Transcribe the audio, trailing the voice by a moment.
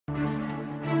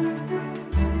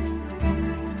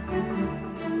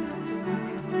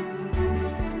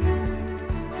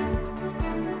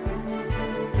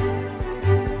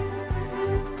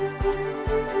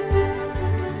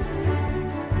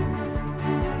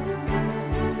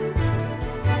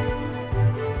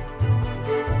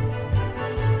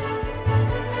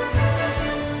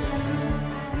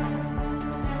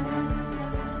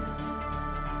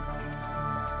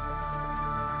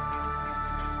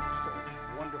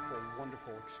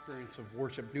wonderful experience of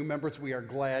worship. New members, we are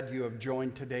glad you have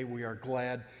joined today. We are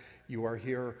glad you are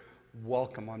here.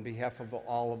 Welcome. On behalf of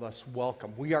all of us,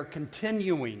 welcome. We are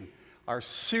continuing our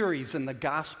series in the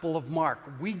Gospel of Mark.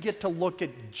 We get to look at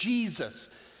Jesus,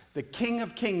 the King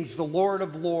of Kings, the Lord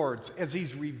of Lords, as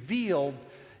he's revealed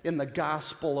in the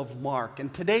Gospel of Mark.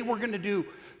 And today we're going to do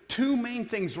two main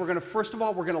things. First of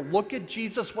all, we're going to look at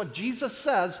Jesus, what Jesus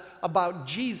says about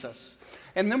Jesus.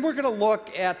 And then we're going to look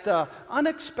at the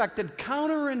unexpected,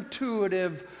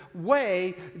 counterintuitive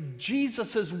way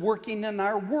Jesus is working in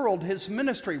our world, his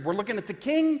ministry. We're looking at the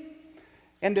King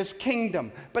and his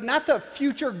kingdom, but not the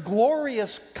future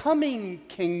glorious coming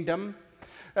kingdom,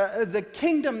 the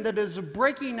kingdom that is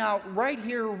breaking out right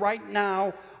here, right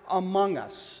now among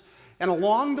us. And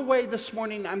along the way this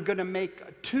morning, I'm going to make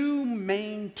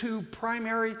two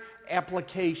primary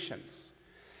applications.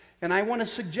 And I want to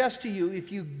suggest to you,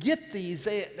 if you get these,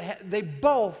 they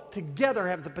both together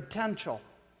have the potential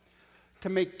to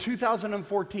make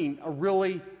 2014 a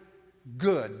really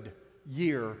good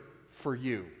year for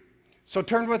you. So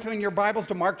turn with me in your Bibles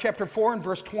to Mark chapter 4 and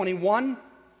verse 21,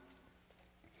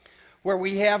 where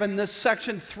we have in this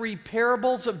section three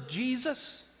parables of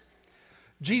Jesus.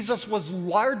 Jesus was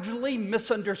largely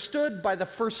misunderstood by the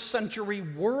first century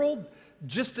world,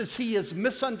 just as he is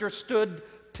misunderstood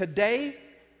today.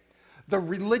 The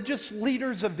religious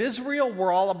leaders of Israel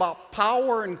were all about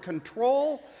power and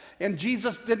control, and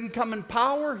Jesus didn't come in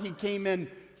power, he came in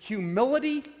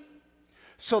humility.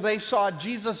 So they saw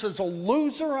Jesus as a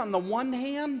loser on the one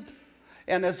hand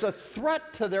and as a threat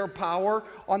to their power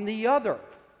on the other.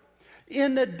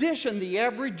 In addition, the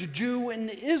average Jew in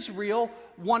Israel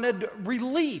wanted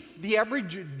relief. The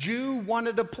average Jew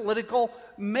wanted a political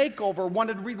makeover,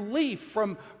 wanted relief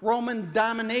from Roman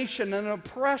domination and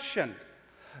oppression.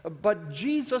 But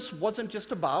Jesus wasn't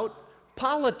just about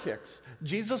politics.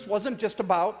 Jesus wasn't just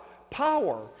about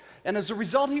power. And as a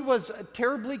result, he was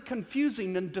terribly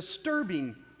confusing and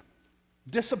disturbing,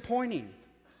 disappointing.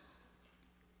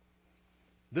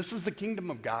 This is the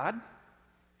kingdom of God?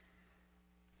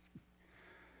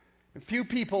 And few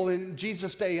people in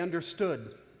Jesus' day understood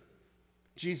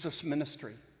Jesus'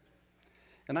 ministry.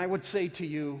 And I would say to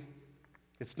you,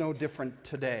 it's no different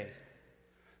today.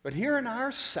 But here in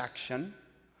our section,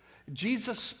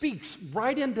 Jesus speaks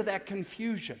right into that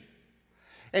confusion.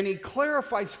 And he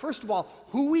clarifies, first of all,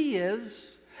 who he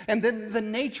is, and then the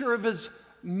nature of his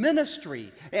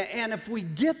ministry. And if we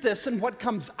get this and what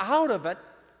comes out of it,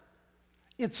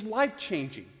 it's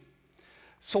life-changing.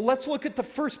 So let's look at the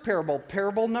first parable,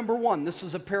 parable number 1. This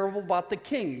is a parable about the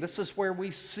king. This is where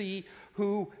we see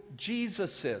who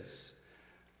Jesus is.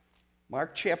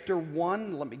 Mark chapter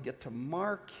 1. Let me get to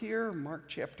Mark here. Mark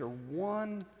chapter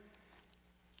 1.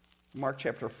 Mark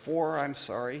chapter 4,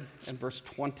 and verse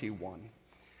 21.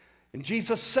 And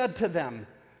Jesus said to them,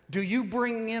 "Do you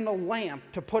bring in a lamp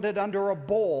to put it under a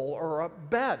bowl or a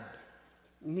bed?"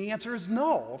 And the answer is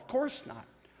no, of course not.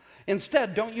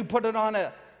 Instead, don't you put it on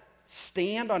its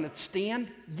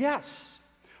stand? Yes.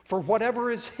 For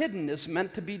whatever is hidden is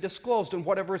meant to be disclosed, and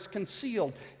whatever is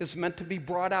concealed is meant to be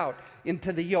brought out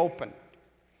into the open.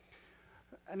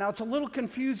 Now, it's a little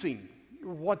confusing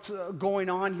what's going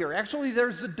on here. Actually,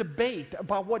 there's a debate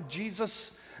about what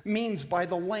Jesus means by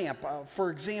the lamp. For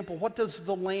example, what does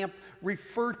the lamp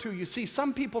refer to? You see,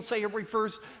 some people say it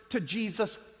refers to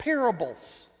Jesus'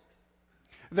 parables.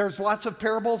 There's lots of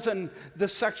parables in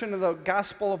this section of the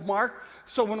Gospel of Mark.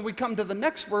 So when we come to the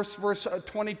next verse, verse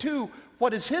 22,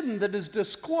 what is hidden that is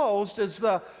disclosed is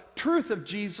the truth of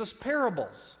Jesus'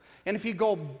 parables. And if you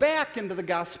go back into the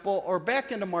Gospel, or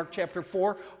back into Mark chapter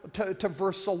 4 to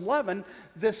verse 11,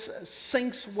 this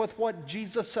syncs with what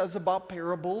Jesus says about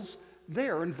parables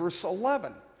there in verse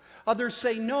 11. Others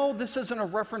say, no, this isn't a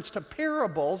reference to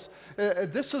parables.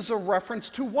 This is a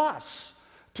reference to us,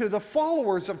 to the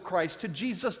followers of Christ, to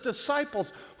Jesus'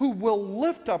 disciples, who will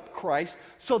lift up Christ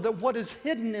so that what is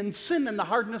hidden in sin and the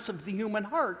hardness of the human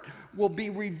heart will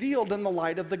be revealed in the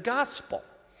light of the gospel.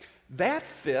 That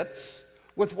fits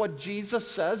with what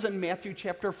Jesus says in Matthew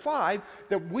chapter 5,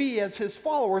 that we as his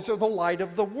followers are the light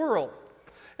of the world.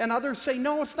 And others say,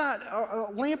 no, it's not.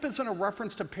 A lamp isn't a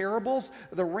reference to parables.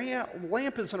 The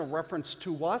lamp isn't a reference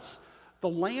to us. The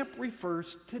lamp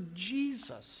refers to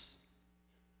Jesus,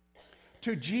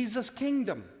 to Jesus'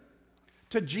 kingdom,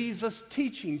 to Jesus'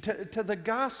 teaching, to the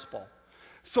gospel.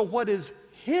 So what is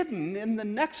hidden in the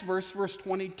next verse, verse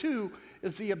 22,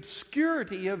 is the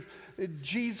obscurity of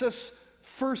Jesus'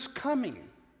 first coming.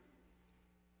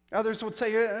 Others would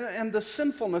say, and the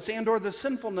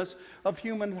sinfulness of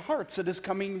human hearts that his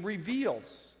coming reveals.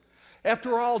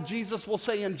 After all, Jesus will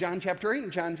say in John chapter 8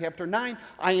 and John chapter 9,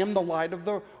 I am the light of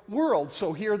the world.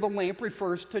 So here the lamp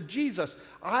refers to Jesus.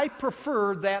 I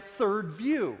prefer that third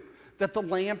view, that the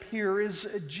lamp here is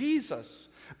Jesus.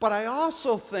 But I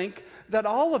also think that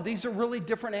all of these are really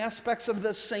different aspects of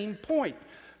the same point.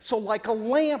 So like a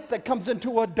lamp that comes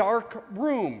into a dark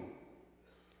room,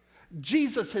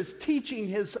 Jesus is teaching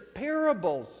his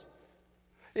parables.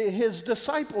 His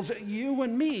disciples, you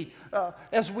and me,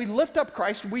 as we lift up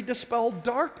Christ, we dispel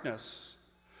darkness.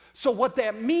 So what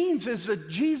that means is that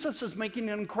Jesus is making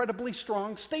an incredibly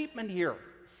strong statement here.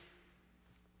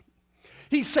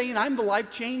 He's saying, I'm the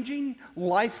life-changing,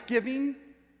 life-giving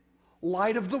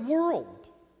light of the world.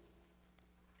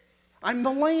 I'm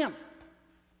the lamp.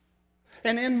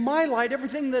 And in my light,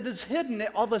 everything that is hidden,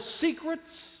 all the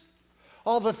secrets,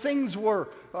 all the things we're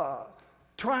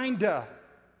trying to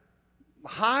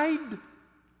hide,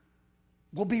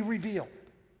 will be revealed.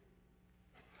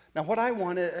 Now, what I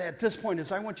want at this point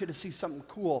is I want you to see something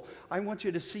cool. I want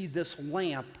you to see this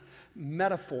lamp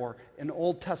metaphor in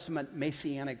Old Testament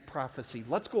messianic prophecy.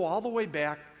 Let's go all the way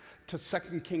back to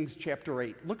 2 Kings chapter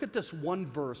 8. Look at this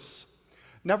one verse.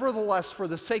 Nevertheless, for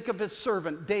the sake of his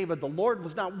servant David, the Lord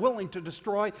was not willing to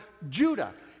destroy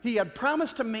Judah. He had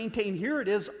promised to maintain, here it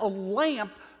is, a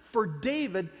lamp for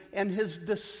David and his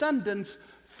descendants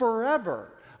forever.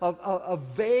 A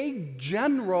vague,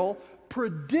 general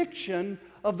prediction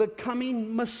of the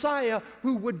coming Messiah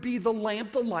who would be the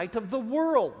lamp, the light of the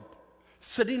world,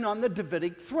 sitting on the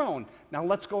Davidic throne. Now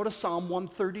let's go to Psalm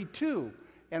 132,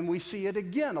 and we see it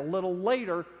again a little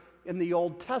later in the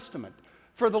Old Testament.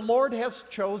 For the Lord has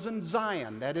chosen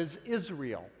Zion, that is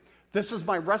Israel. This is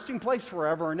my resting place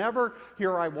forever and ever.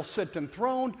 Here I will sit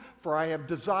enthroned, for I have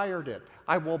desired it.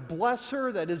 I will bless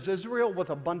her, that is Israel, with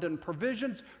abundant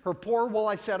provisions. Her poor will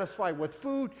I satisfy with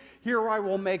food. Here I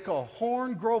will make a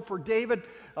horn grow for David.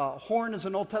 Horn is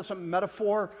an Old Testament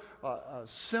metaphor, a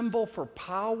symbol for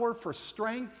power, for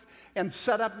strength. And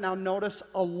set up, now notice,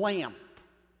 a lamp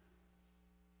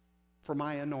for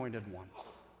my anointed one.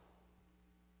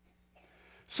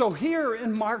 So here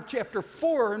in Mark chapter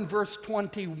 4 and verse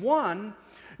 21,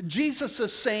 Jesus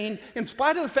is saying, in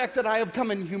spite of the fact that I have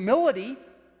come in humility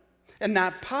and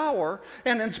not power,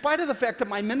 and in spite of the fact that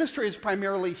my ministry is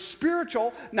primarily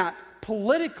spiritual, not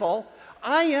political,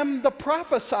 I am the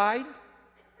prophesied,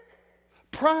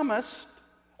 promised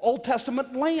Old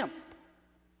Testament lamp.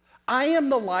 I am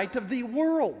the light of the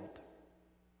world.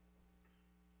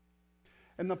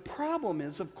 And the problem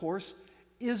is, of course,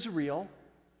 Israel,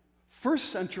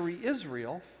 first century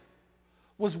Israel,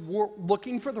 was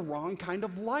looking for the wrong kind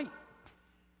of light.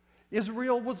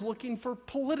 Israel was looking for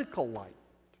political light,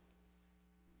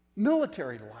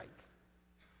 military light,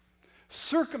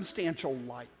 circumstantial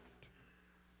light,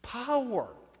 power,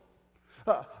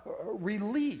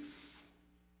 relief.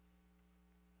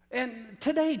 And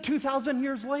today, 2,000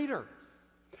 years later,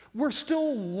 we're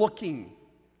still looking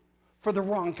for the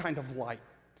wrong kind of light.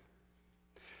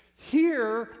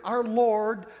 Here, our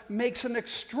Lord makes an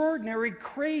extraordinary,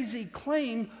 crazy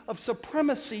claim of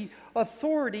supremacy,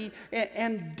 authority,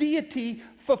 and deity,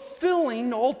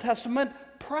 fulfilling Old Testament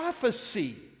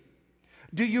prophecy.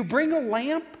 Do you bring a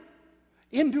lamp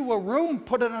into a room,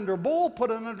 put it under a bowl, put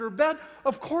it under a bed?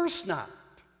 Of course not.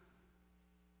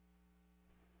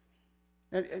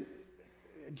 And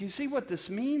do you see what this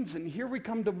means? And here we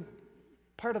come to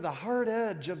part of the hard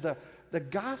edge of the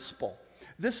gospel.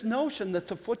 This notion that's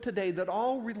afoot today that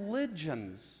all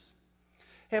religions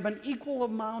have an equal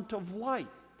amount of light.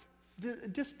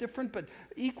 Just different, but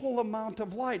equal amount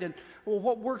of light. And well,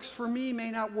 what works for me may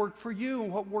not work for you.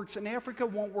 And what works in Africa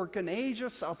won't work in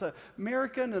Asia, South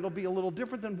America, and it'll be a little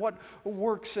different than what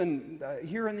works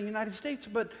here in the United States.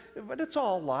 But it's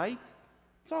all light.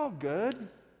 It's all good.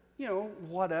 You know,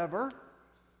 whatever.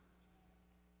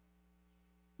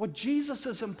 What Jesus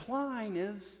is implying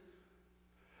is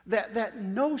that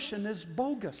notion is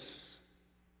bogus.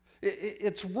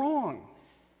 It's wrong.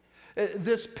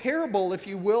 This parable, if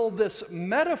you will, this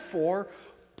metaphor,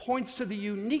 points to the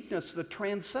uniqueness, the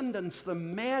transcendence, the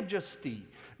majesty,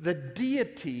 the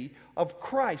deity of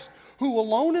Christ, who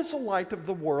alone is the light of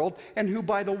the world, and who,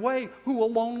 by the way, who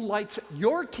alone lights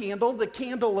your candle, the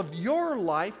candle of your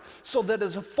life, so that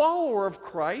as a follower of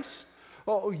Christ,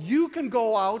 you can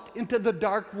go out into the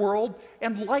dark world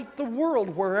and light the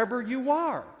world wherever you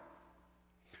are.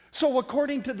 So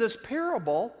according to this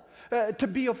parable, to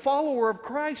be a follower of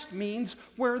Christ means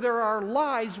where there are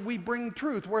lies, we bring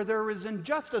truth. Where there is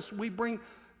injustice, we bring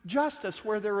justice.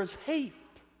 Where there is hate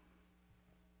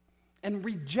and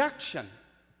rejection,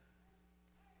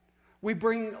 we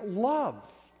bring love.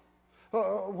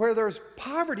 Where there's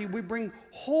poverty, we bring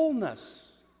wholeness.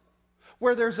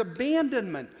 Where there's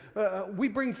abandonment, we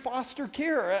bring foster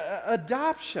care,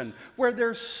 adoption. Where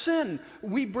there's sin,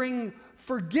 we bring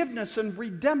forgiveness and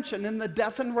redemption in the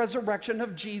death and resurrection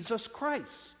of Jesus Christ.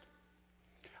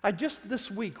 I just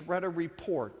this week read a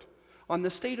report on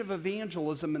the state of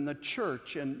evangelism in the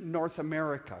church in North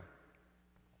America.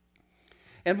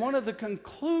 And one of the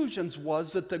conclusions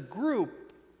was that the group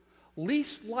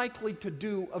least likely to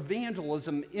do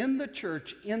evangelism in the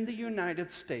church in the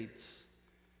United States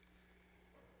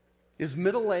is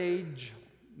middle-aged,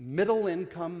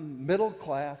 middle-income,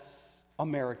 middle-class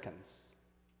Americans.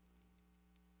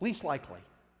 Least likely.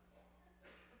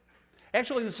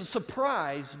 Actually, it was a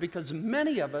surprise because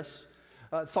many of us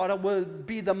thought it would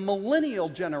be the millennial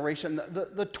generation,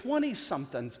 the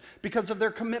 20-somethings, because of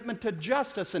their commitment to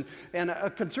justice and a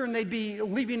concern they'd be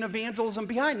leaving evangelism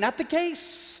behind. Not the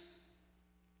case.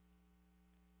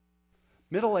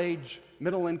 Middle-aged,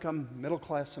 middle-income,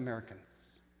 middle-class Americans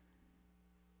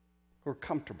who are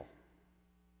comfortable,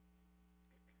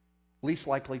 least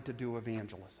likely to do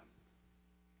evangelism.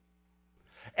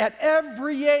 At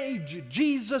every age,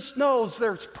 Jesus knows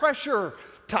there's pressure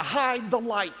to hide the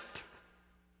light,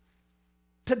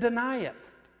 to deny it.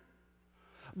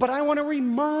 But I want to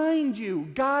remind you,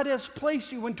 God has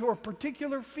placed you into a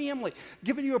particular family,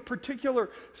 given you a particular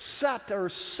set or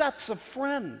sets of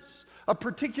friends, a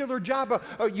particular job.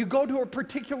 You go to a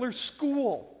particular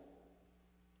school.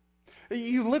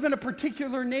 You live in a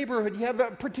particular neighborhood. You have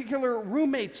particular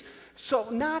roommates. So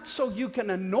not so you can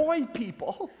annoy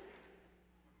people,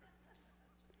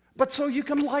 but so you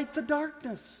can light the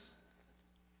darkness.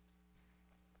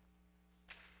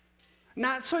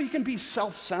 Not so you can be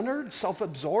self-centered,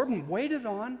 self-absorbed, and waited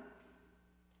on,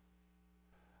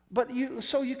 but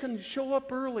so you can show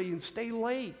up early and stay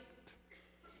late,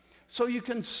 so you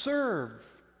can serve,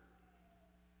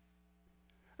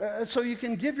 so you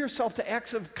can give yourself to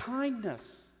acts of kindness,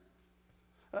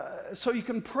 so you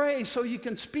can pray, so you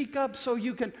can speak up, so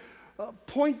you can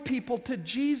point people to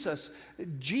Jesus.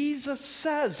 Jesus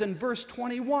says in verse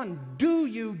 21, do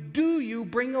you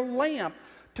bring a lamp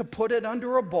to put it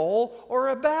under a bowl or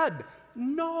a bed?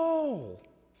 No.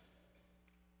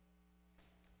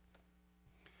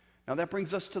 Now that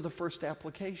brings us to the first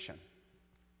application.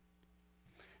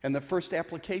 And the first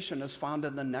application is found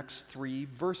in the next 3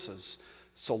 verses.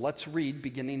 So let's read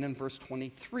beginning in verse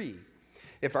 23.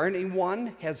 If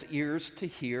anyone has ears to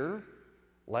hear,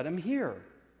 let him hear.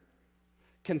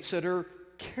 Consider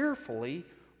carefully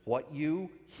what you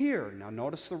hear. Now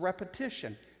notice the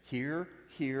repetition. Hear,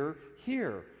 hear,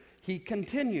 hear. He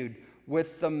continued, with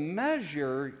the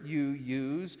measure you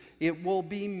use, it will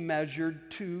be measured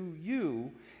to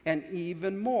you, and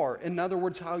even more. In other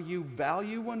words, how you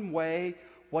value and weigh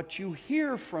what you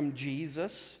hear from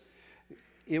Jesus,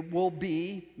 it will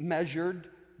be measured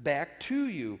back to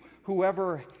you.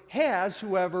 Whoever has,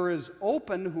 whoever is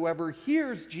open, whoever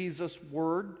hears Jesus'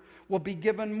 word will be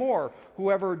given more.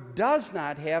 Whoever does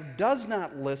not have, does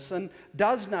not listen,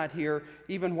 does not hear,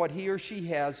 even what he or she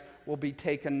has will be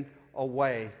taken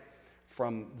away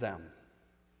from them.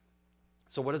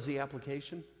 So what is the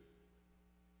application?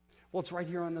 Well, it's right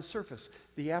here on the surface.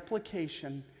 The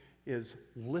application is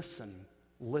listen,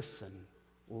 listen,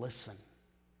 listen.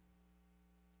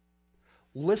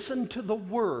 Listen to the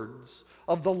words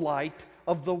of the light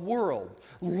of the world.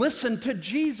 Listen to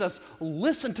Jesus.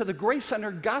 Listen to the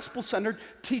grace-centered, gospel-centered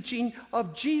teaching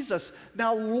of Jesus.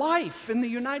 Now, life in the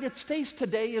United States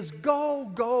today is go,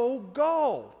 go,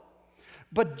 go.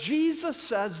 But Jesus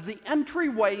says the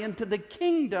entryway into the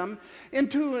kingdom,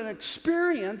 into an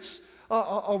experience,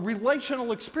 a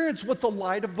relational experience with the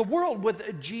light of the world, with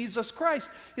Jesus Christ,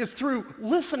 is through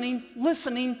listening,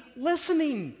 listening,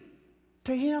 listening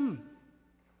to Him.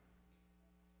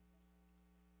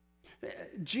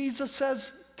 Jesus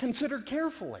says, consider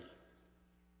carefully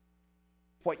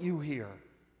what you hear.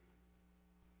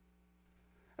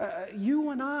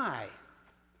 You and I,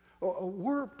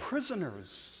 we're prisoners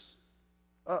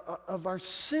of our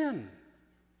sin,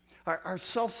 our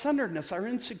self-centeredness, our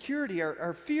insecurity,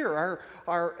 our fear,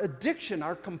 our addiction,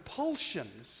 our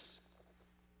compulsions.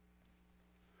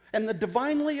 And the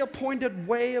divinely appointed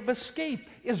way of escape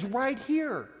is right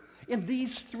here in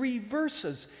these 3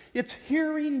 verses. It's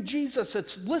hearing Jesus,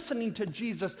 it's listening to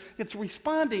Jesus, it's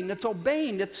responding, it's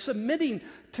obeying, it's submitting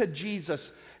to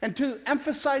Jesus. And to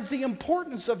emphasize the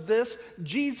importance of this,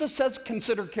 Jesus says,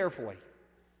 consider carefully.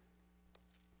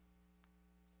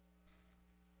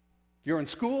 You're in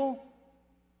school,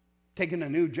 taking a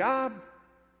new job,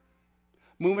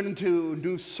 moving into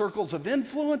new circles of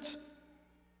influence.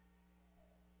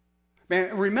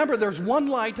 Man, remember, there's one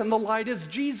light, and the light is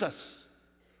Jesus.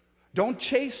 Don't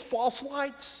chase false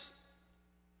lights.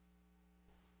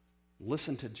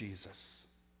 Listen to Jesus.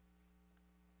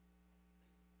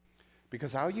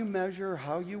 Because how you measure,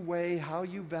 how you weigh, how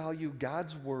you value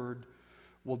God's Word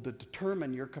will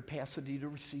determine your capacity to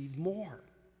receive more.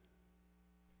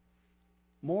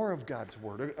 More of God's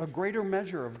Word, a greater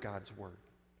measure of God's Word.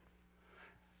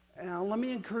 Now, let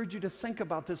me encourage you to think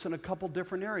about this in a couple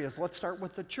different areas. Let's start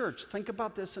with the church. Think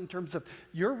about this in terms of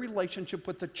your relationship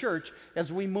with the church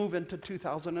as we move into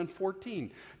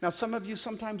 2014. Now, some of you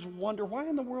sometimes wonder, why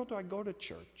in the world do I go to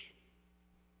church?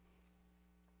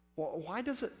 Well, why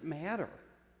does it matter?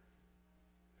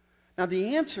 Now,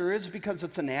 the answer is because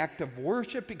it's an act of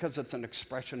worship, because it's an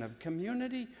expression of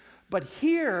community. But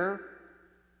here,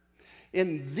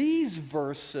 in these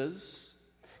verses,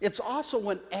 it's also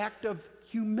an act of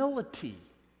humility.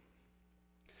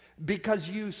 Because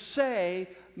you say,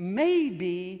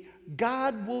 maybe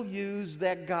God will use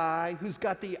that guy who's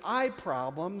got the eye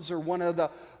problems or one of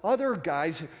the other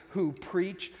guys who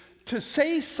preach to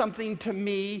say something to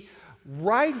me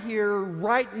right here,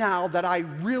 right now, that I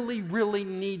really, really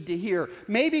need to hear.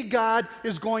 Maybe God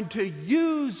is going to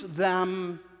use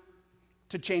them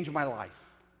to change my life.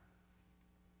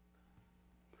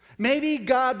 Maybe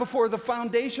God, before the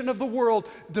foundation of the world,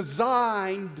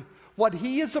 designed what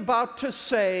He is about to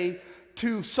say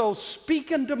to so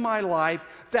speak into my life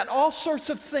that all sorts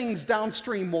of things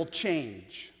downstream will change.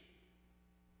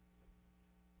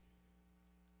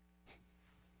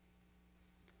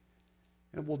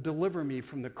 It will deliver me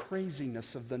from the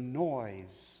craziness of the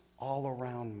noise all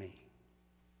around me.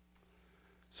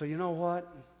 So you know what?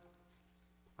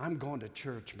 I'm going to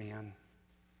church, man.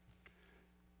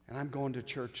 And I'm going to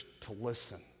church to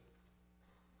listen.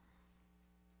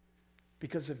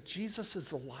 Because if Jesus is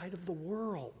the light of the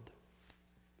world,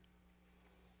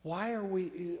 why are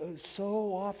we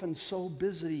so often so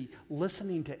busy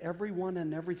listening to everyone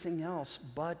and everything else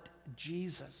but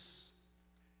Jesus?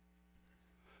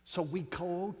 So we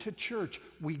go to church.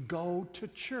 We go to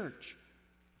church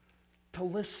to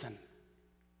listen.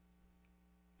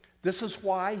 This is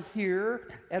why here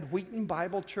at Wheaton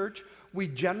Bible Church, we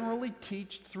generally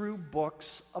teach through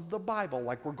books of the Bible,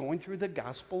 like we're going through the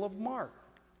Gospel of Mark.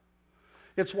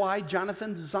 It's why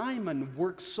Jonathan Ziman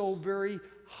works so very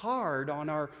hard on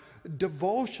our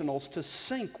devotionals to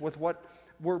sync with what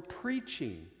we're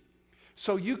preaching.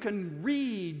 So you can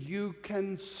read, you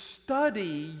can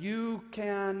study, you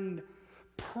can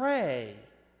pray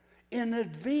in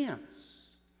advance.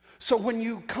 So when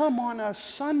you come on a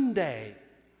Sunday,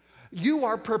 you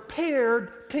are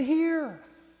prepared to hear.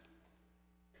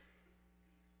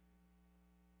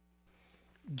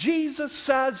 Jesus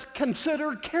says,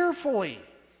 consider carefully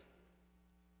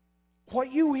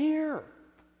what you hear.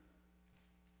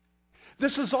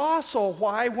 This is also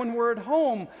why when we're at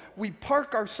home, we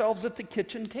park ourselves at the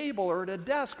kitchen table or at a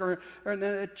desk or in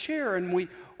a chair, and we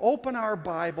open our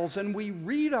Bibles and we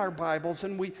read our Bibles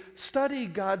and we study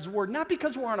God's Word, not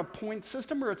because we're on a point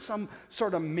system or it's some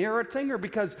sort of merit thing or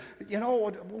because,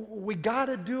 we got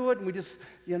to do it and we just,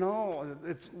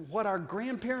 it's what our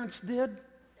grandparents did.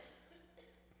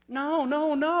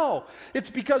 No. It's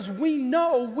because we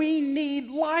know we need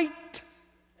light.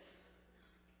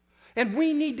 And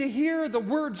we need to hear the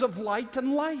words of light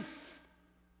and life.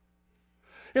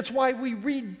 It's why we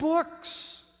read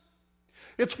books.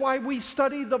 It's why we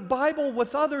study the Bible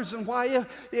with others, and why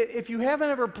if you haven't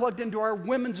ever plugged into our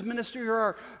women's ministry or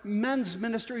our men's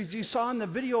ministries you saw in the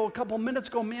video a couple minutes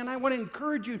ago, man, I want to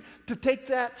encourage you to take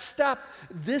that step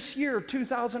this year,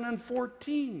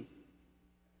 2014.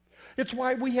 It's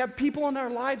why we have people in our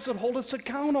lives that hold us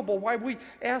accountable, why we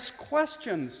ask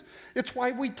questions. It's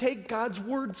why we take God's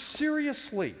Word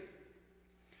seriously.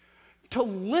 To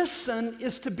listen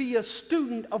is to be a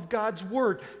student of God's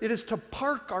Word. It is to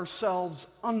park ourselves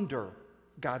under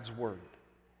God's Word.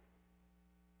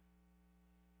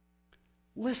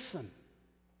 Listen.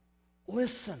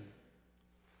 Listen.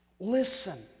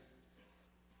 Listen.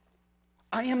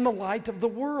 I am the light of the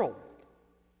world.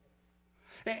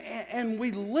 And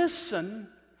we listen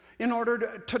in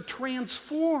order to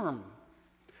transform,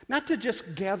 not to just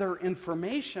gather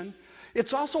information.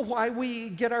 It's also why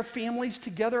we get our families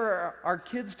together, our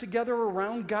kids together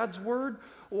around God's Word,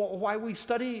 why we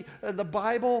study the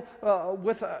Bible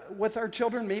with our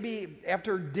children, maybe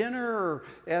after dinner or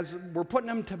as we're putting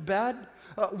them to bed.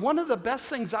 One of the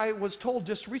best things I was told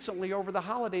just recently over the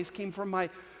holidays came from my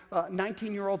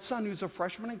 19-year-old son who's a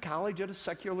freshman in college at a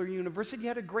secular university. He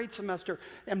had a great semester.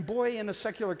 And boy, in a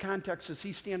secular context, is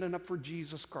he standing up for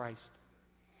Jesus Christ.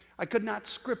 I could not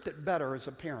script it better as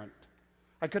a parent.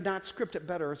 I could not script it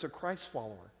better as a Christ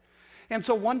follower. And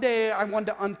so one day I wanted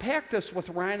to unpack this with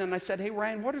Ryan, and I said, hey,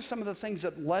 Ryan, what are some of the things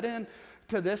that led in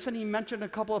to this, and he mentioned a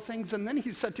couple of things, and then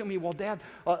he said to me, well, Dad,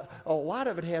 a lot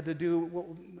of it had to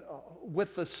do with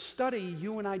the study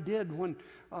you and I did when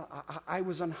I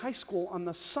was in high school on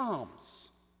the Psalms.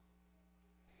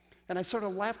 And I sort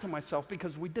of laughed to myself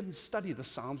because we didn't study the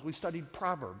Psalms, we studied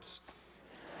Proverbs.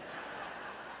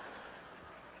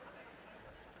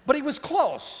 But he was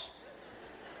close.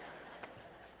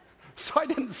 So I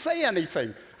didn't say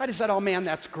anything. I just said, oh man,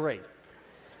 that's great.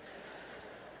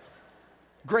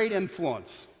 Great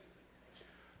influence.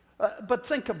 But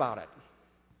think about it.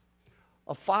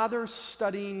 A father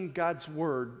studying God's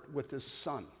Word with his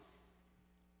son.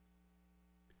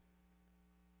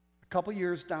 A couple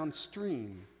years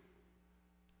downstream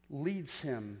leads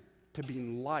him to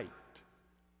being light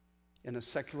in a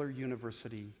secular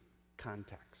university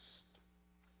context.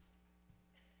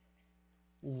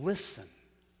 Listen,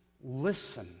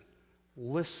 listen,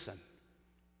 listen.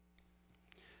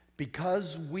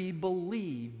 Because we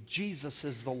believe Jesus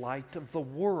is the light of the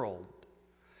world,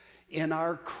 in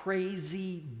our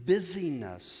crazy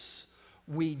busyness,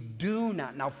 we do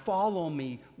not, now follow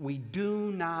me, we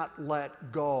do not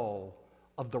let go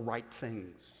of the right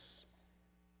things.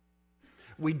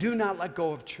 We do not let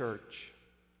go of church.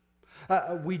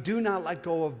 We do not let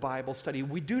go of Bible study.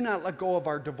 We do not let go of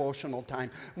our devotional time.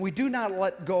 We do not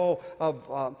let go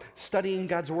of studying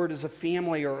God's Word as a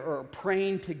family or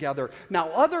praying together. Now,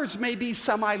 others may be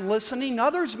semi-listening.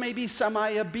 Others may be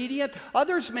semi-obedient.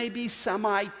 Others may be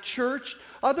semi-churched.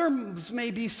 Others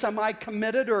may be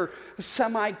semi-committed or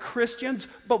semi-Christians.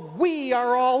 But we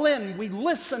are all in. We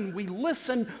listen, we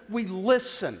listen, we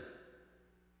listen.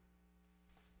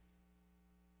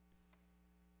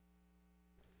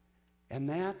 And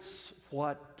that's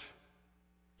what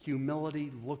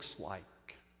humility looks like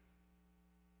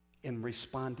in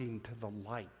responding to the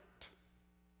light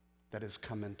that has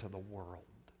come into the world.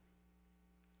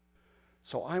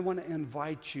 So I want to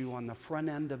invite you on the front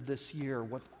end of this year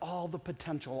with all the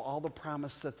potential, all the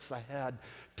promise that's ahead,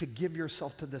 to give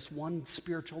yourself to this one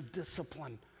spiritual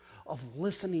discipline of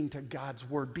listening to God's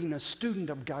Word, being a student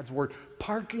of God's Word,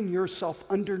 parking yourself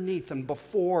underneath and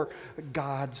before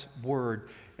God's Word,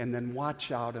 and then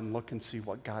watch out and look and see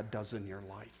what God does in your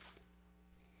life.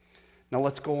 Now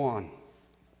let's go on.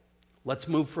 Let's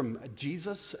move from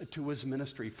Jesus to his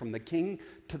ministry, from the king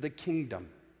to the kingdom.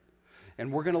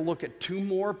 And we're going to look at two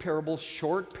more parables,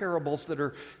 short parables that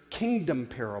are kingdom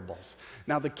parables.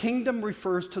 Now the kingdom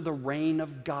refers to the reign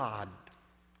of God.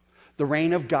 The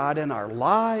reign of God in our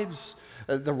lives,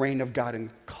 the reign of God in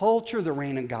culture, the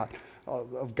reign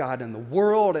of God in the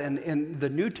world. And in the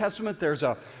New Testament, there's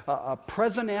a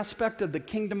present aspect of the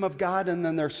kingdom of God, and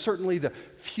then there's certainly the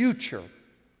future,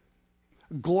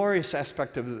 glorious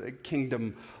aspect of the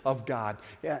kingdom of God.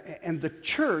 And the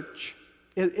church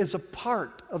is a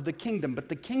part of the kingdom, but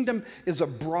the kingdom is a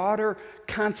broader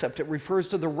concept. It refers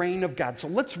to the reign of God. So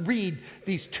let's read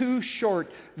these two short,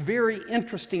 very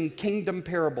interesting kingdom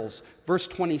parables. Verse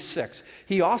 26.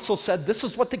 He also said, this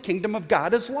is what the kingdom of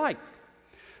God is like.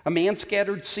 A man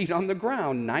scattered seed on the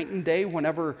ground. Night and day,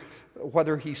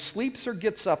 whether he sleeps or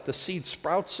gets up, the seed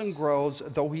sprouts and grows,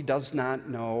 though he does not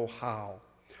know how.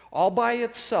 All by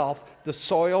itself, the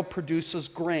soil produces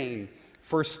grain.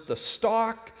 First the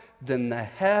stalk, then the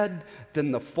head,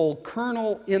 then the full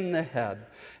kernel in the head.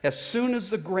 As soon as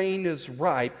the grain is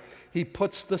ripe, he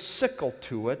puts the sickle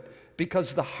to it,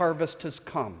 because the harvest has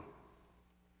come.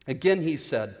 Again he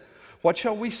said, what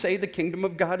shall we say the kingdom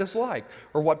of God is like?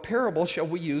 Or what parable shall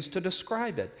we use to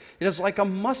describe it? It is like a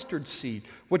mustard seed,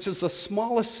 which is the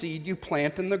smallest seed you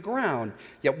plant in the ground.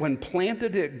 Yet when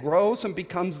planted, it grows and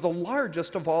becomes the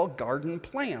largest of all garden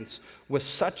plants, with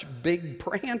such big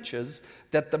branches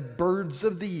that the birds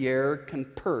of the air can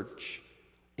perch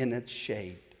in its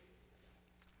shade.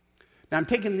 Now I'm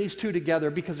taking these two together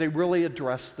because they really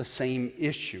address the same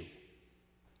issue.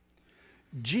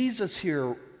 Jesus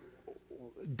here,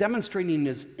 demonstrating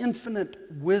his infinite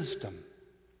wisdom,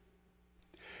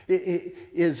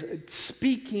 is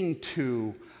speaking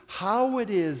to how it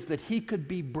is that he could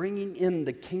be bringing in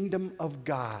the kingdom of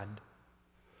God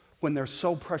when there's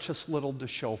so precious little to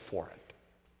show for it.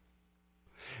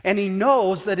 And he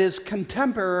knows that his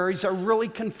contemporaries are really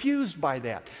confused by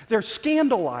that. They're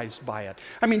scandalized by it.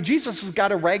 I mean, Jesus has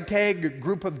got a ragtag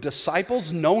group of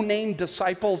disciples, no-name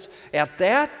disciples at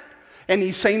that. And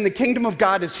he's saying the kingdom of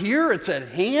God is here, it's at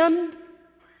hand.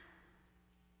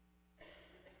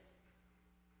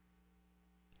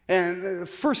 And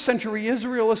first century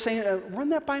Israel is saying,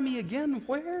 run that by me again.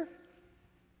 Where?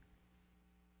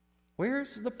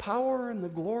 Where's the power and the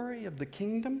glory of the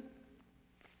kingdom?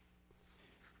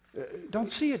 Don't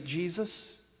see it, Jesus.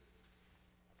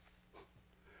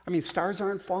 I mean, stars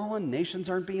aren't falling, nations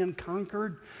aren't being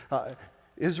conquered.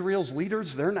 Israel's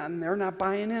leaders, they're not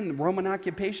buying in. Roman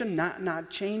occupation, not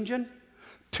changing.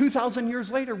 2,000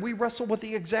 years later, we wrestle with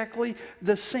exactly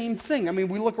the same thing. I mean,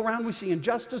 we look around, we see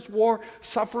injustice, war,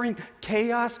 suffering,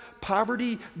 chaos,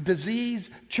 poverty, disease,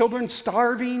 children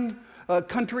starving,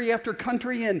 country after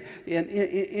country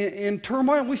in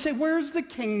turmoil. We say, where's the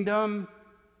kingdom?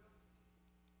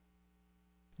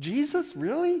 Jesus,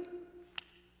 really?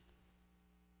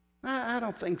 I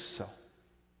don't think so.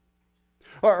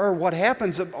 Or what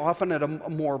happens often at a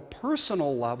more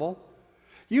personal level,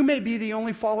 you may be the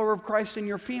only follower of Christ in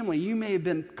your family. You may have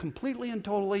been completely and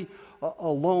totally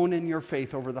alone in your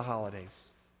faith over the holidays,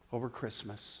 over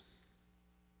Christmas.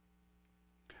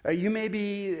 You may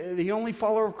be the only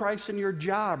follower of Christ in your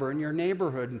job or in your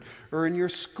neighborhood or in your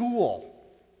school.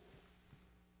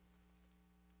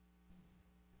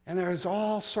 And there's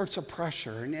all sorts of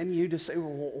pressure. And you just say,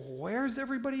 well, where's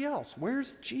everybody else? Where's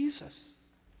Jesus?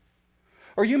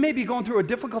 Or you may be going through a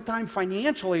difficult time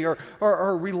financially or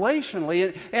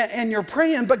relationally, and you're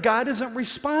praying, but God isn't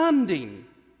responding.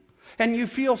 And you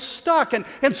feel stuck.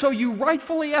 And so you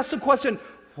rightfully ask the question,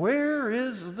 where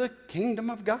is the kingdom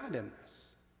of God in this?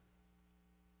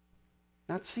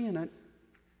 Not seeing it.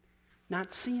 Not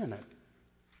seeing it.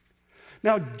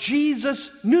 Now,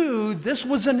 Jesus knew this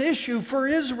was an issue for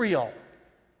Israel.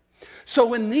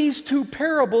 So in these two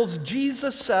parables,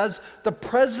 Jesus says the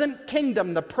present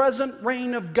kingdom, the present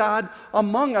reign of God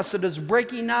among us that is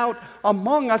breaking out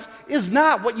among us is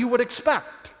not what you would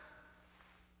expect.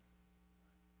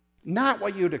 Not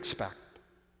what you'd expect.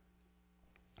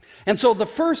 And so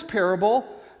the first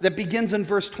parable that begins in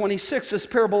verse 26, this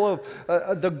parable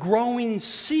of the growing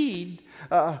seed,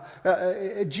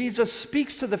 Jesus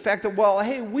speaks to the fact that, well,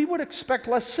 hey, we would expect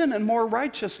less sin and more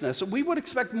righteousness. We would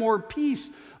expect more peace,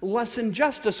 less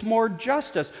injustice, more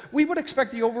justice. We would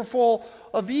expect the overflow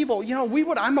of evil. You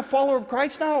know, I'm a follower of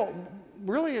Christ now,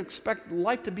 really expect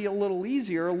life to be a little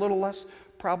easier, a little less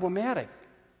problematic.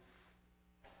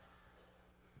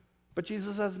 But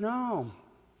Jesus says, no.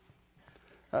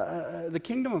 The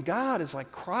kingdom of God is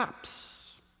like crops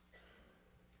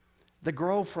that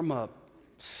grow from a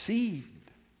seed.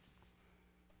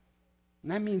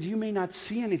 And that means you may not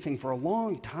see anything for a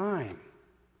long time.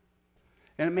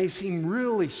 And it may seem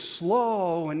really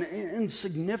slow and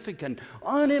insignificant,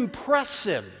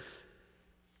 unimpressive.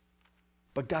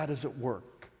 But God is at work.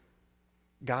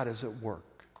 God is at work.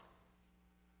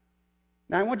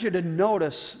 Now I want you to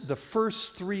notice the first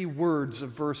three words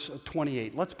of verse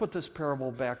 28. Let's put this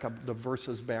parable back up, the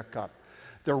verses back up.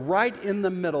 They're right in the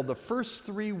middle, the first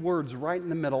three words right in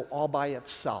the middle, all by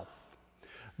itself.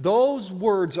 Those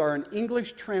words are an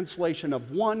English translation of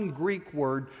one Greek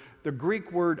word, the Greek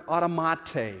word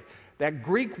automate. That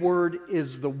Greek word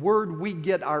is the word we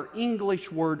get our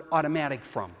English word automatic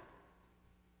from.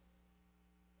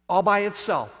 All by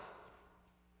itself.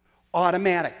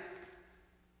 Automatic.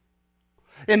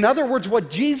 In other words, what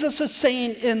Jesus is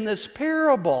saying in this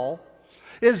parable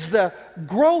is the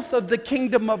growth of the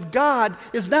kingdom of God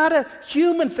is not a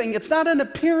human thing. It's not an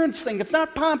appearance thing. It's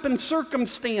not pomp and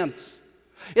circumstance.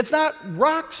 It's not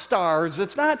rock stars.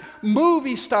 It's not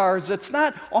movie stars. It's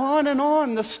not on and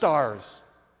on the stars.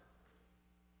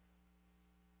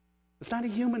 It's not a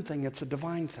human thing. It's a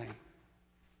divine thing.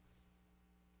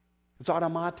 It's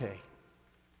automate.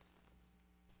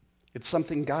 It's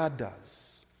something God does.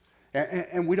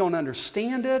 And we don't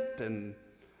understand it, and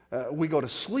we go to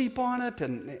sleep on it,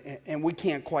 and we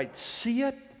can't quite see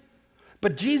it.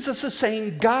 But Jesus is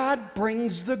saying God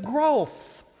brings the growth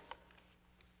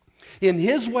in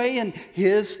His way and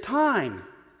His time.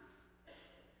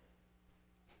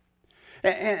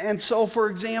 And so, for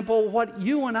example, what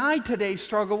you and I today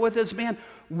struggle with is, man,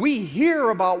 we hear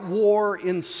about war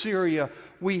in Syria.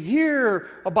 We hear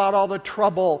about all the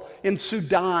trouble in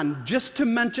Sudan, just to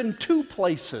mention two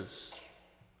places.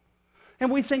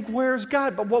 And we think, where's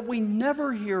God? But what we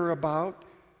never hear about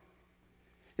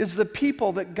is the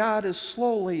people that God is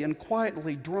slowly and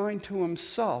quietly drawing to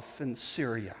Himself in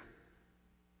Syria,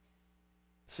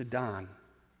 Sudan.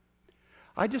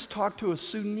 I just talked to a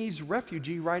Sudanese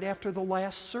refugee right after the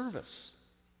last service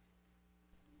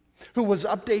who was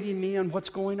updating me on what's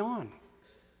going on.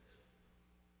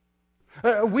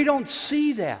 We don't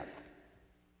see that.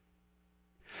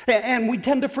 And we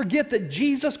tend to forget that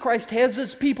Jesus Christ has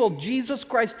His people. Jesus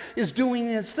Christ is doing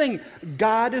His thing.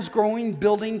 God is growing,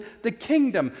 building the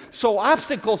kingdom. So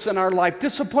obstacles in our life,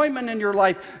 disappointment in your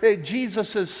life,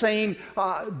 Jesus is saying,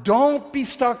 don't be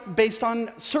stuck based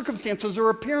on circumstances or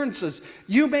appearances.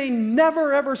 You may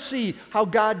never ever see how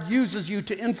God uses you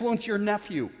to influence your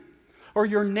nephew or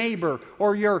your neighbor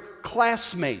or your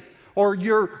classmate or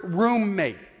your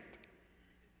roommate.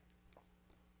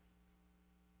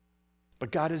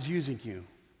 But God is using you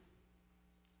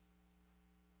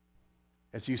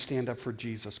as you stand up for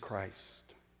Jesus Christ.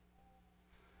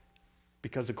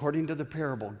 Because according to the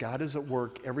parable, God is at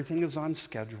work, everything is on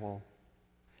schedule,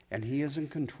 and He is in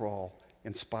control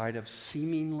in spite of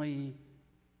seemingly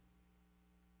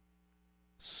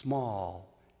small,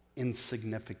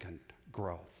 insignificant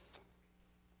growth.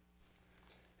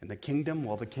 In the kingdom,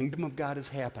 well, the kingdom of God is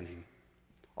happening,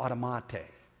 automate,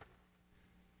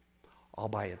 all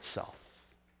by itself,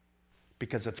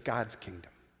 because it's God's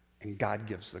kingdom, and God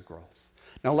gives the growth.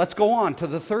 Now let's go on to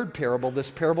the third parable,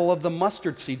 this parable of the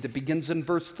mustard seed that begins in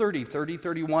verse 30,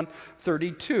 31,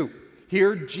 32.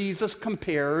 Here Jesus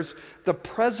compares the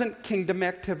present kingdom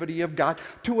activity of God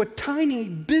to a tiny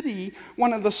bitty,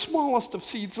 one of the smallest of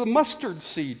seeds, the mustard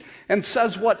seed, and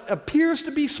says what appears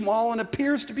to be small and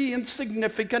appears to be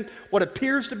insignificant, what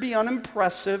appears to be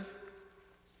unimpressive,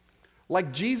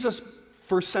 like Jesus'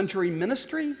 first century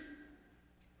ministry,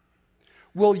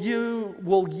 will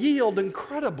yield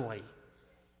incredibly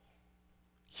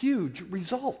huge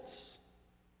results.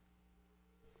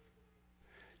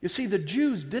 You see, the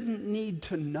Jews didn't need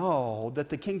to know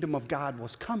that the kingdom of God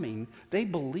was coming. They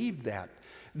believed that.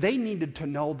 They needed to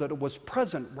know that it was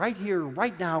present right here,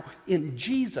 right now, in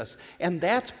Jesus. And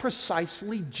that's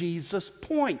precisely Jesus'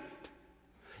 point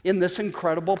in this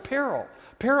incredible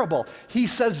parable. He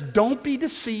says, don't be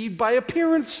deceived by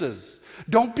appearances.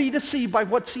 Don't be deceived by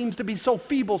what seems to be so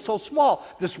feeble, so small.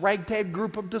 This ragtag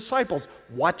group of disciples.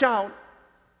 Watch out.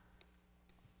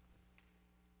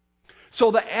 So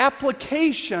the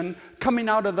application coming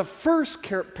out of the first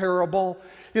parable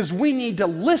is we need to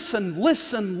listen,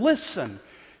 listen, listen.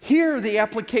 Here the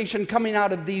application coming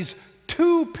out of these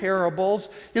two parables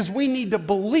is we need to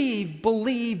believe,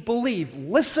 believe, believe.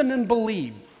 Listen and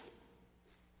believe.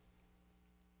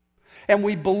 And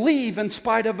we believe in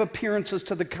spite of appearances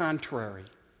to the contrary.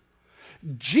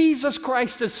 Jesus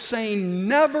Christ is saying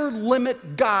never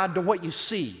limit God to what you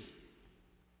see.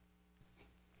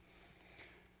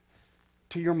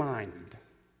 To your mind,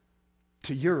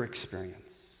 to your experience.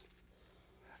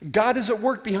 God is at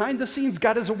work behind the scenes.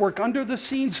 God is at work under the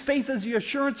scenes. Faith is the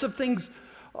assurance of things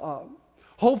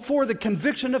hoped for, the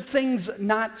conviction of things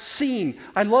not seen.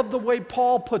 I love the way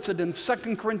Paul puts it in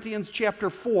 2 Corinthians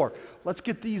chapter 4. Let's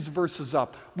get these verses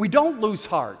up. We don't lose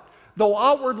heart. Though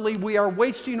outwardly we are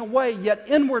wasting away, yet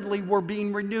inwardly we're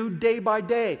being renewed day by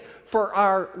day. For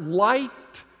our light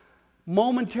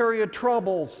momentary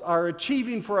troubles are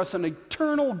achieving for us an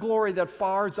eternal glory that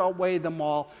far outweighs them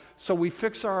all. So we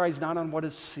fix our eyes not on what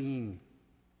is seen,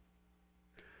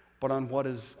 but on what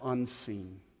is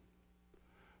unseen.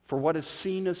 For what is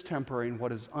seen is temporary, and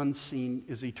what is unseen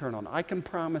is eternal. And I can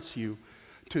promise you,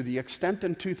 to the extent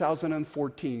in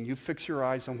 2014 you fix your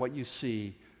eyes on what you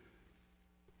see,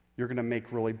 you're going to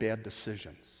make really bad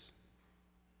decisions.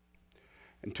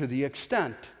 And to the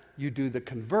extent you do the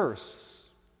converse,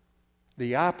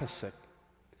 the opposite,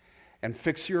 and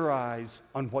fix your eyes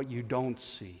on what you don't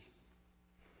see,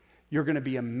 you're going to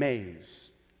be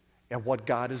amazed at what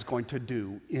God is going to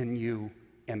do in you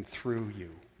and through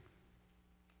you.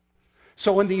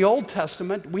 So in the Old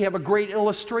Testament, we have a great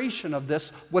illustration of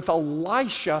this with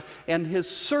Elisha and his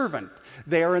servant.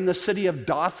 They are in the city of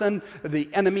Dothan. The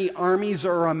enemy armies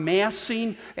are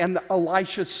amassing, and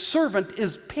Elisha's servant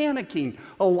is panicking.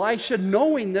 Elisha,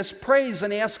 knowing this, prays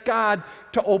and asks God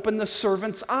to open the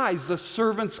servant's eyes. The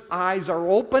servant's eyes are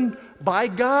opened by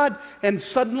God, and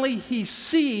suddenly he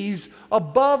sees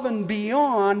above and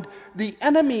beyond the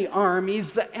enemy armies,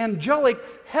 the angelic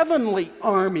heavenly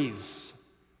armies.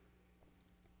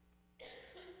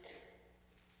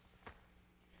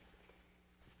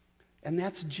 And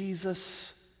that's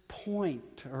Jesus' point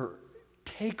or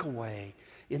takeaway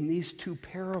in these two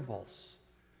parables.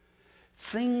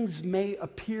 Things may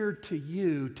appear to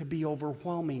you to be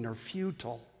overwhelming or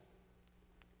futile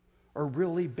or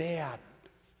really bad.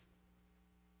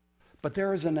 But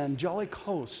there is an angelic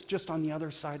host just on the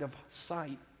other side of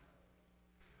sight.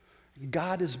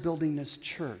 God is building His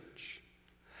church.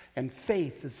 And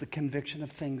faith is the conviction of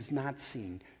things not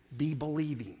seen. Be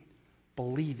believing,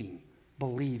 believing,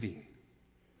 believing.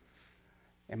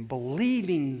 And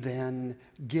believing then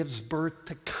gives birth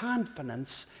to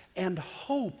confidence and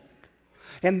hope.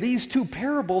 And these two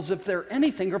parables, if they're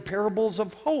anything, are parables of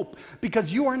hope. Because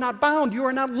you are not bound. You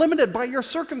are not limited by your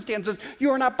circumstances. You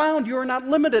are not bound. You are not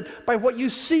limited by what you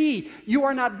see. You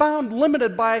are not bound,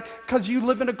 limited by, because you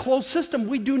live in a closed system.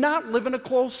 We do not live in a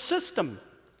closed system.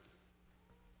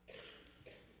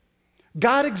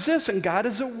 God exists and God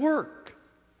is at work.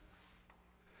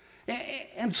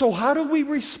 And so how do we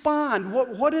respond?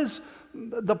 What is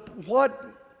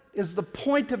the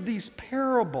point of these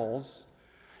parables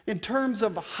in terms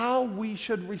of how we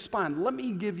should respond? Let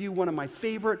me give you one of my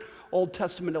favorite Old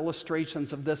Testament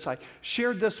illustrations of this. I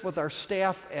shared this with our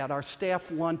staff at our staff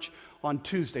lunch on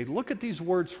Tuesday. Look at these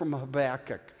words from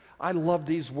Habakkuk. I love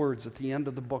these words at the end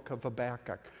of the book of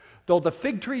Habakkuk. Though the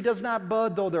fig tree does not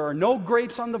bud, though there are no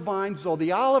grapes on the vines, though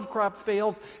the olive crop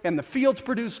fails and the fields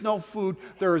produce no food,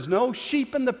 there is no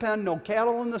sheep in the pen, no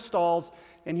cattle in the stalls.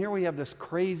 And here we have this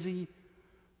crazy,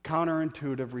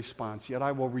 counterintuitive response. Yet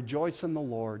I will rejoice in the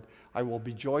Lord. I will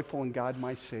be joyful in God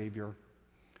my Savior.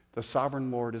 The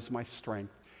sovereign Lord is my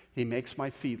strength. He makes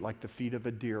my feet like the feet of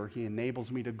a deer. He enables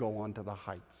me to go on to the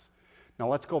heights. Now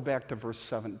let's go back to verse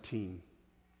 17.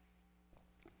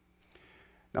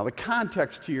 Now, the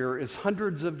context here is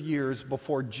hundreds of years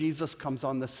before Jesus comes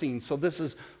on the scene. So this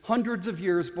is hundreds of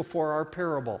years before our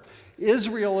parable.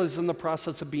 Israel is in the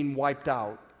process of being wiped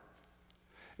out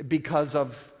because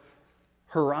of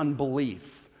her unbelief.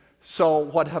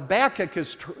 So what Habakkuk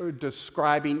is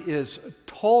describing is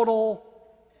total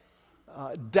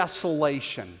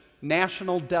desolation,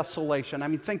 national desolation. I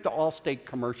mean, think the Allstate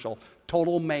commercial,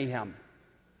 total mayhem.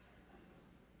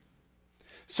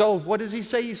 So what does he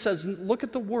say? He says, look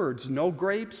at the words. No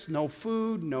grapes, no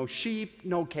food, no sheep,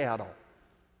 no cattle.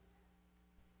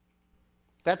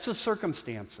 That's the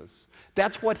circumstances.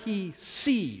 That's what he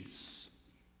sees.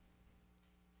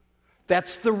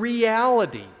 That's the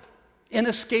reality,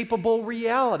 inescapable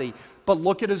reality. But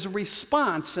look at his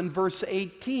response in verse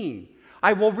 18.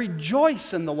 I will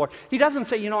rejoice in the Lord. He doesn't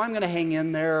say, I'm going to hang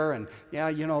in there and,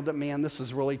 this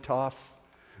is really tough.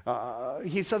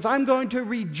 He says, I'm going to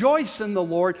rejoice in the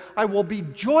Lord. I will be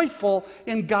joyful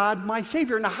in God my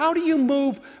Savior. Now, how do you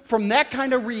move from that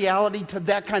kind of reality to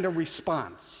that kind of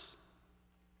response?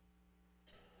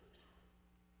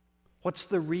 What's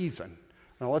the reason?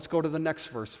 Now, let's go to the next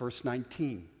verse, verse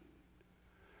 19.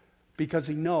 Because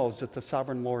he knows that the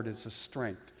sovereign Lord is his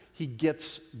strength. He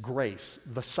gets grace.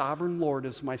 The sovereign Lord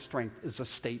is my strength is a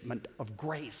statement of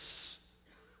grace.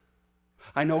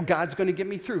 I know God's going to get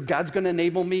me through. God's going to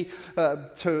enable me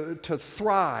to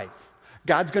thrive.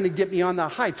 God's going to get me on the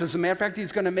heights. As a matter of fact,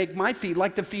 He's going to make my feet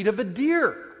like the feet of a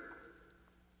deer.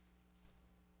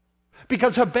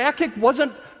 Because Habakkuk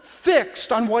wasn't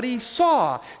fixed on what he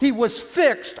saw. He was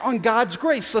fixed on God's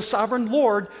grace. The sovereign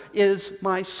Lord is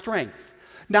my strength.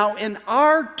 Now, in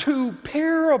our two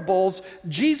parables,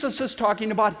 Jesus is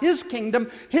talking about His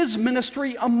kingdom, His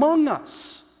ministry among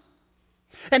us.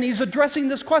 And He's addressing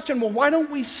this question, well, why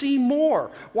don't we see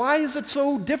more? Why is it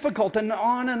so difficult? And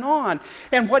on and on.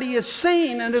 And what He is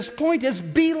saying, and His point is,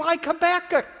 be like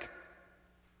Habakkuk.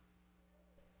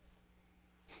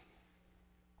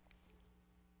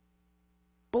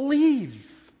 Believe.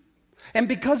 And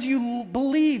because you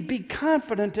believe, be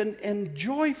confident and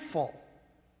joyful.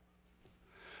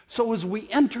 So as we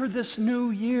enter this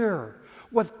new year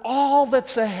with all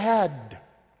that's ahead,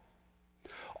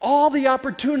 all the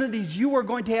opportunities you are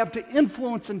going to have to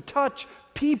influence and touch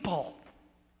people.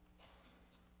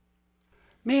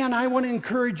 Man, I want to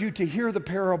encourage you to hear the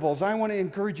parables. I want to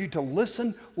encourage you to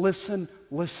listen, listen,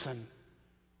 listen.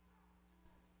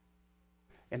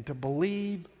 And to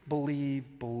believe, believe,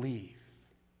 believe.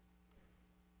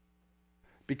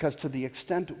 Because to the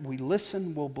extent we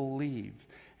listen, we'll believe.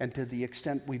 And to the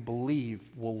extent we believe,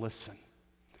 we'll listen.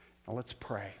 Now let's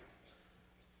pray.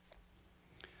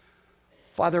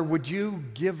 Father, would you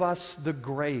give us the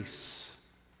grace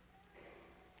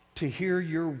to hear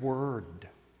your word?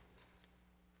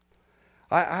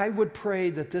 I would pray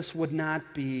that this would not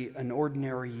be an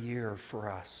ordinary year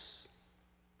for us.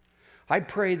 I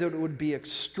pray that it would be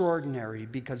extraordinary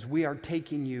because we are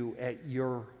taking you at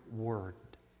your word.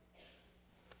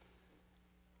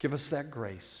 Give us that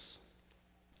grace.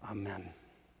 Amen.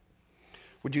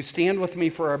 Would you stand with me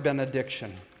for our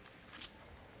benediction?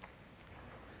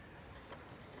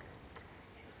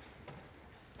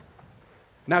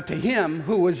 Now to Him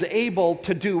who is able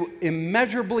to do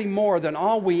immeasurably more than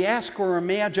all we ask or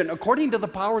imagine, according to the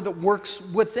power that works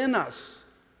within us,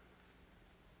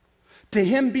 to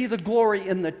Him be the glory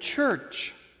in the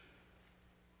church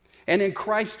and in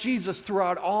Christ Jesus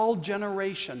throughout all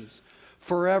generations,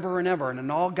 forever and ever.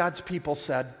 And all God's people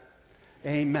said,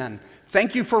 amen.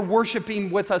 Thank you for worshiping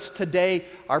with us today.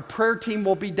 Our prayer team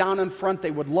will be down in front.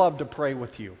 They would love to pray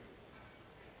with you.